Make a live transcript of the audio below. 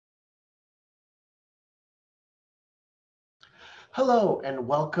Hello and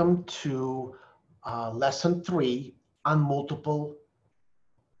welcome to lesson 3 on multiple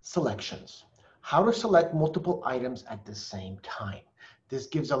selections. How to select multiple items at the same time. This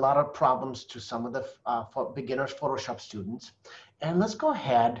gives a lot of problems to some of the for beginners Photoshop students. And let's go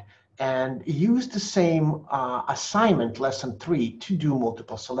ahead and use the same assignment, lesson 3, to do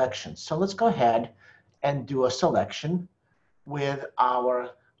multiple selections. So let's go ahead and do a selection with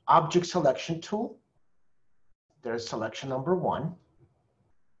our object selection tool. There's selection number 1.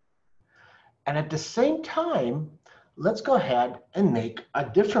 And at the same time, let's go ahead and make a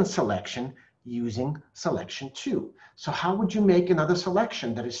different selection using selection 2. So how would you make another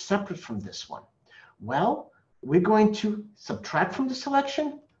selection that is separate from this one? Well, we're going to subtract from the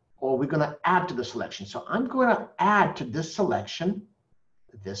selection, or we're going to add to the selection. So I'm going to add to this selection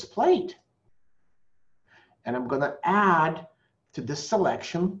this plate. And I'm going to add to this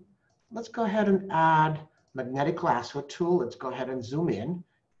selection. Let's go ahead and add magnetic lasso tool. Let's go ahead and zoom in.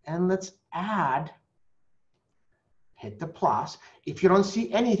 And let's add, hit the plus. If you don't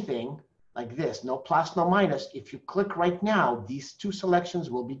see anything like this, no plus, no minus, if you click right now, these two selections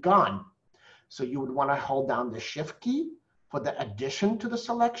will be gone. So you would want to hold down the shift key for the addition to the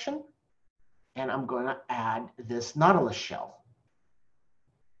selection. And I'm going to add this Nautilus shell.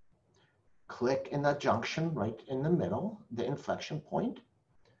 Click in the junction right in the middle, the inflection point,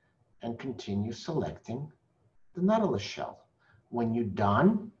 and continue selecting the Nautilus shell. When you're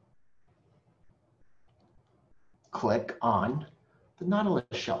done, click on the Nautilus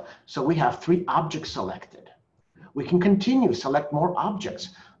shell. So we have 3 objects selected. We can continue, select more objects.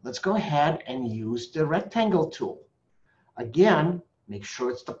 Let's go ahead and use the rectangle tool. Again, make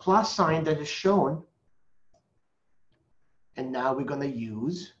sure it's the plus sign that is shown. And now we're going to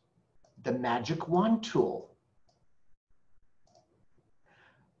use the magic wand tool.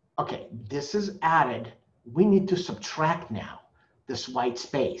 Okay, this is added. We need to subtract now this white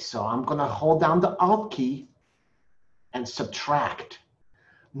space. So I'm going to hold down the Alt key and subtract.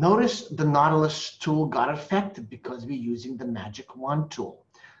 Notice the Nautilus tool got affected because we're using the magic wand tool.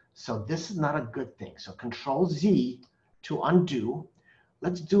 So this is not a good thing. So Control Z to undo.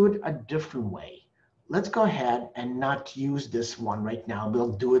 Let's do it a different way. Let's go ahead and not use this one right now.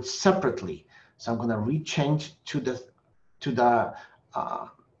 We'll do it separately. So I'm going to rechange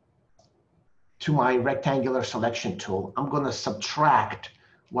to my rectangular selection tool. I'm going to subtract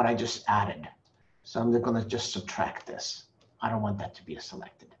what I just added. So I'm going to just subtract this. I don't want that to be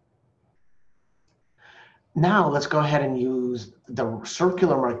selected. Now let's go ahead and use the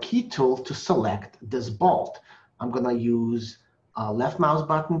circular marquee tool to select this bolt. I'm going to use a left mouse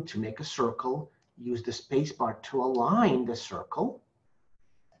button to make a circle, use the space bar to align the circle,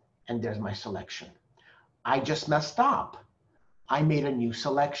 and there's my selection. I just messed up. I made a new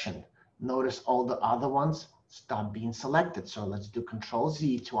selection. Notice all the other ones stopped being selected. So let's do Control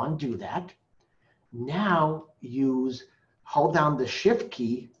Z to undo that. Now hold down the shift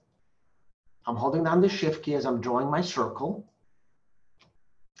key. I'm holding down the shift key as I'm drawing my circle.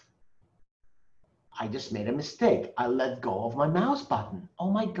 I just made a mistake. I let go of my mouse button.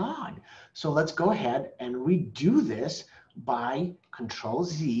 Oh my God. So let's go ahead and redo this by Control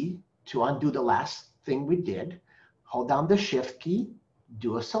Z to undo the last thing we did. Hold down the shift key,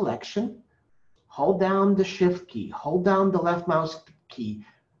 do a selection, hold down the shift key, hold down the left mouse key,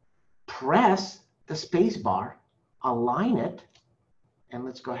 press the space bar, align it, and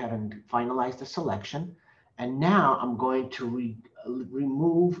let's go ahead and finalize the selection. And now I'm going to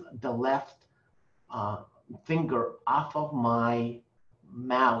remove the left finger off of my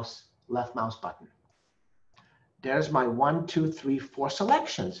left mouse button. There's my 1, 2, 3, 4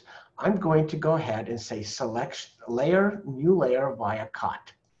 selections. I'm going to go ahead and say select layer, new layer via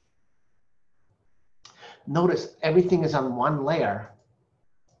CAOT. Notice everything is on one layer.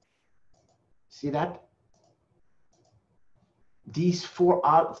 See that? These four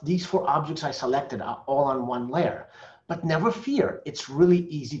objects I selected are all on one layer. But never fear, it's really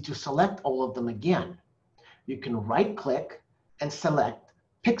easy to select all of them again. You can right click and select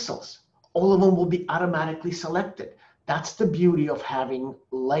pixels. All of them will be automatically selected. That's the beauty of having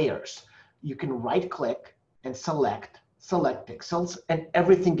layers. You can right click and select pixels, and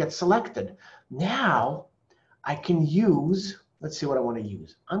everything gets selected. Now I can use, let's see what I want to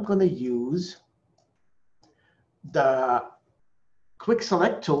use. I'm going to use the quick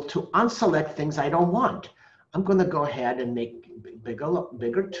select tool to unselect things I don't want. I'm going to go ahead and make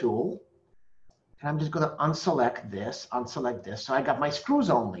bigger tool. And I'm just going to unselect this. So I got my screws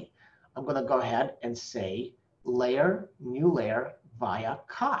only. I'm going to go ahead and say layer, new layer via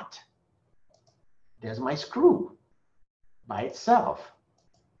CAOT. There's my screw by itself.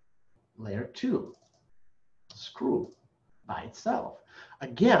 Layer 2, screw by itself.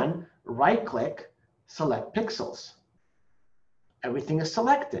 Again, right click, select pixels. Everything is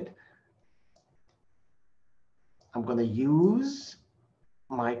selected. I'm going to use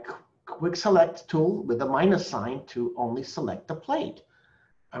my quick select tool with the minus sign to only select the plate.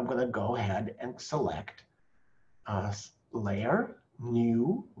 I'm going to go ahead and select layer,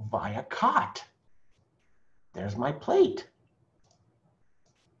 new, via CAOT. There's my plate.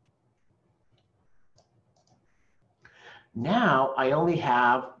 Now I only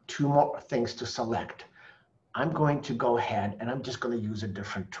have 2 more things to select. I'm going to go ahead and I'm just going to use a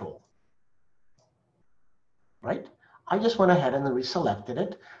different tool. Right? I just went ahead and reselected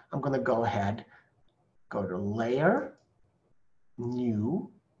it. I'm going to go ahead, go to layer, new,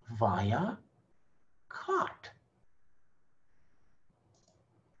 via CAOT.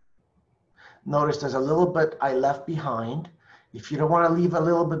 Notice there's a little bit I left behind. If you don't want to leave a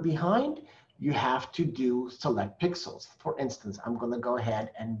little bit behind, you have to do select pixels. For instance, I'm going to go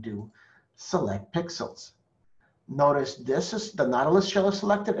ahead and do select pixels. Notice this is the Nautilus shell is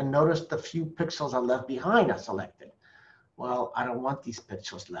selected, and notice the few pixels I left behind are selected. Well, I don't want these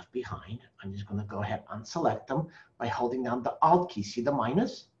pixels left behind. I'm just going to go ahead and unselect them by holding down the Alt key. See the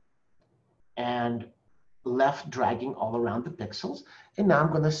minus? And left dragging all around the pixels. And now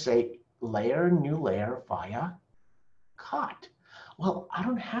I'm going to say layer, new layer via CAOT. Well, I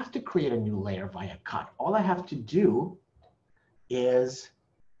don't have to create a new layer via CAOT. All I have to do is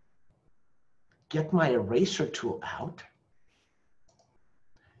get my eraser tool out,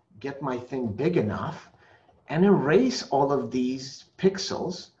 get my thing big enough, and erase all of these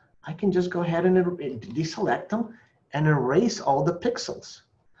pixels. I can just go ahead and deselect them and erase all the pixels.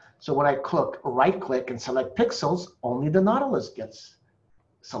 So when I right click and select pixels, only the Nautilus gets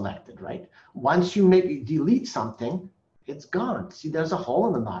selected, right? Once you delete something, it's gone. See, there's a hole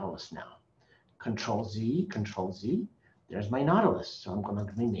in the Nautilus now. Control Z, Control Z. There's my Nautilus. So I'm going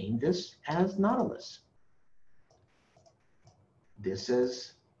to rename this as Nautilus. This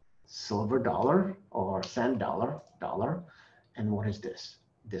is silver dollar or sand dollar. And what is this?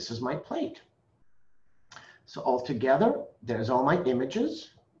 This is my plate. So altogether, there's all my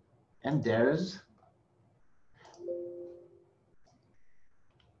images, and there's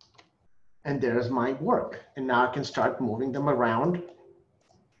my work. And now I can start moving them around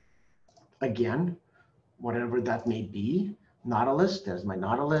again, whatever that may be. Nautilus, there's my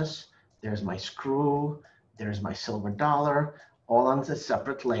Nautilus, there's my screw, there's my silver dollar, all on the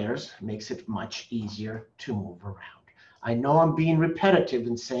separate layers. Makes it much easier to move around. I know I'm being repetitive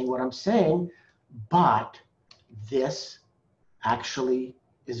in saying what I'm saying, but this actually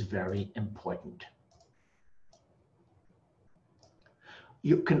is very important.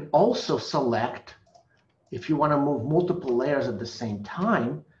 You can also select, if you want to move multiple layers at the same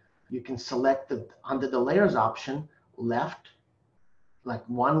time, you can select under the layers option, left, like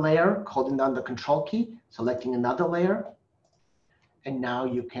one layer, holding down the control key, selecting another layer, and now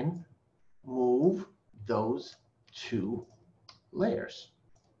you can move those 2 layers.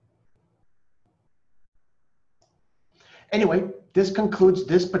 Anyway, this concludes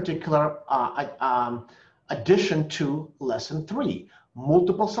this particular addition to lesson 3,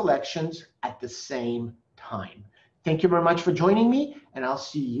 multiple selections at the same time. Thank you very much for joining me, and I'll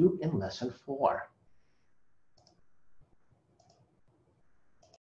see you in lesson 4.